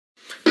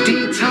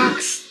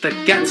Detox the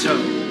Ghetto.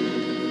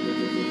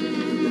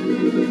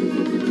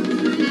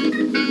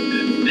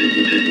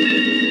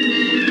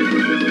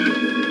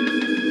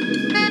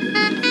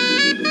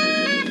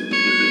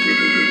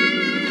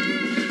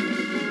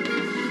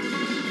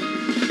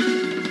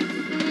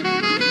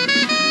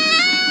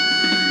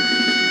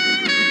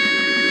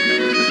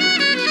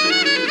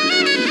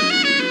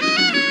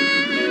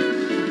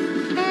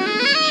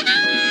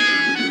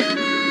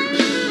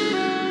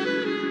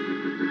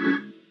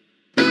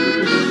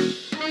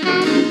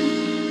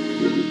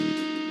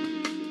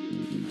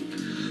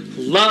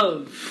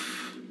 Love,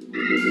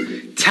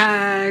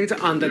 tagged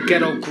on the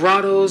ghetto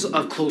grottos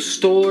of closed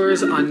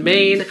stores on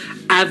main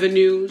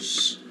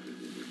avenues.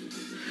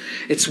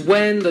 It's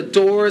when the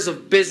doors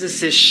of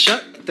businesses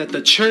shut that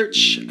the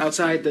church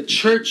outside the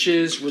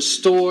churches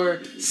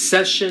restore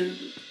session.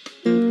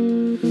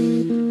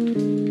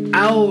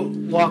 Out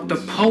walk the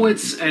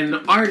poets and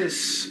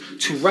artists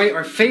to write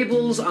our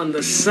fables on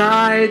the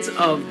sides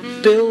of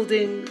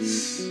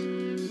buildings.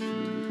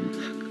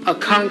 A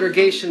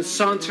congregation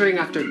sauntering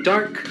after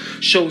dark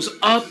shows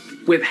up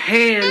with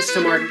hands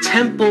to mark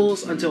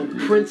temples until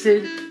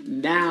printed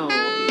now.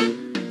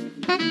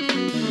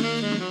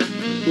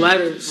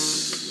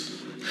 Letters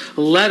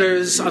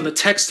on the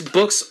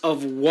textbooks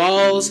of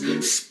walls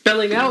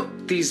spelling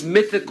out these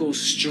mythical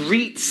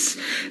streets.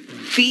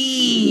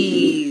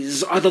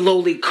 These are the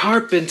lowly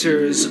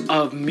carpenters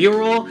of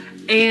mural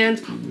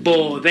and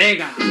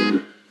bodega.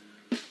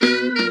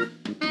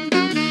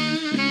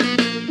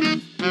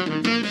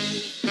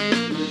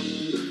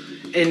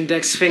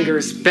 Index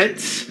fingers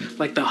bent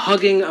like the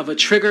hugging of a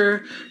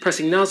trigger,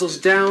 pressing nozzles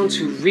down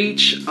to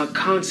reach a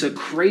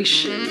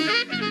consecration.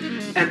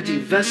 Empty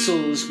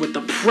vessels with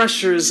the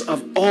pressures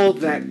of all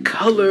that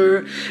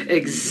color,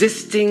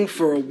 existing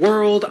for a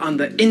world on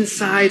the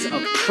insides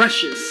of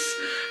precious.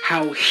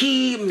 How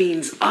he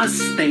means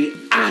us, they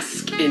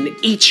ask in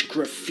each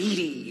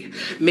graffiti,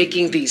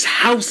 making these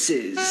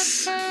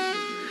houses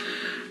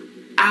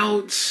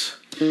out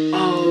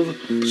of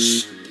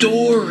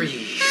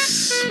stories.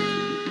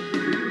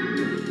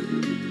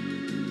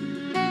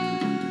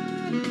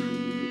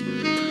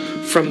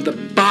 From the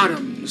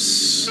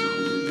bottoms,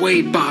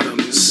 way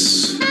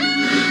bottoms,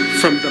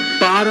 from the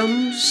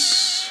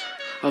bottoms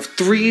of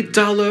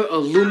 $3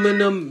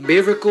 aluminum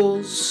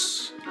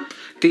miracles,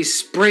 these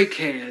spray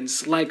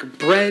cans like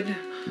bread,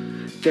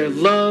 their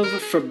love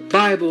for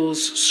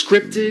Bibles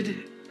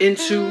scripted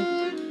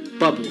into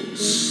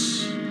bubbles.